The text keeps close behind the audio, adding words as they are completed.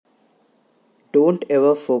Don't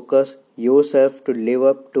ever focus yourself to live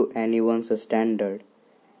up to anyone's standard.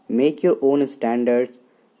 Make your own standards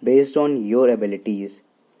based on your abilities,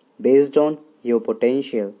 based on your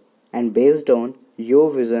potential, and based on your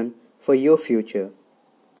vision for your future.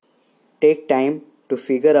 Take time to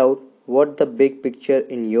figure out what the big picture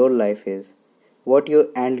in your life is, what your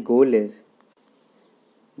end goal is.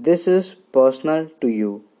 This is personal to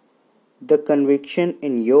you. The conviction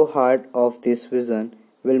in your heart of this vision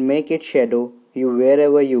will make it shadow you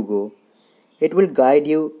wherever you go. It will guide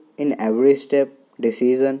you in every step,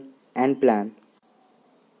 decision, and plan.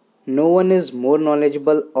 No one is more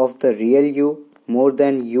knowledgeable of the real you more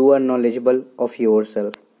than you are knowledgeable of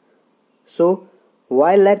yourself. So,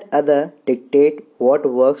 why let other dictate what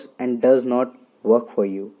works and does not work for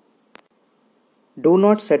you? Do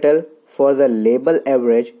not settle for the label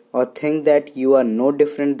average or think that you are no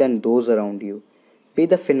different than those around you. Be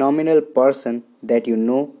the phenomenal person that you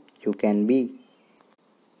know you can be.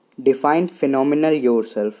 Define phenomenal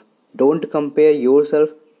yourself. Don't compare yourself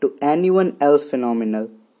to anyone else phenomenal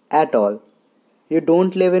at all. You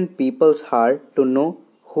don't live in people's heart to know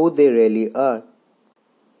who they really are.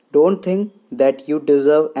 Don't think that you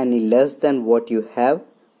deserve any less than what you have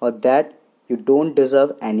or that you don't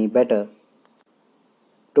deserve any better.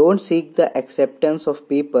 Don't seek the acceptance of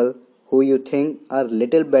people who you think are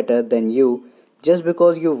little better than you just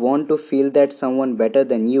because you want to feel that someone better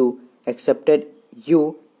than you accepted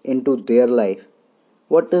you into their life.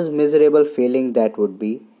 What a miserable feeling that would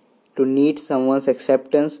be to need someone's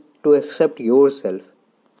acceptance to accept yourself.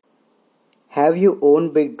 Have your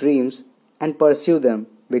own big dreams and pursue them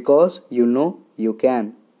because you know you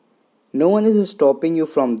can. No one is stopping you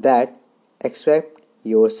from that except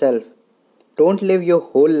yourself. Don't live your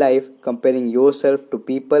whole life comparing yourself to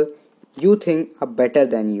people you think are better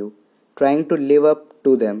than you, trying to live up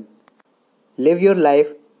to them. Live your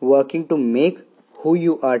life working to make who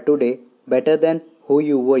you are today better than who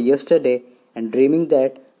you were yesterday and dreaming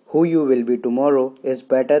that who you will be tomorrow is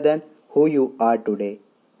better than who you are today.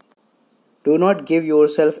 Do not give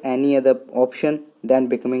yourself any other option than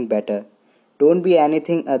becoming better. Don't be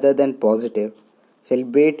anything other than positive.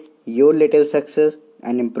 Celebrate your little success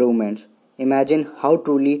and improvements. Imagine how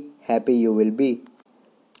truly happy you will be.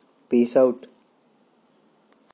 Peace out.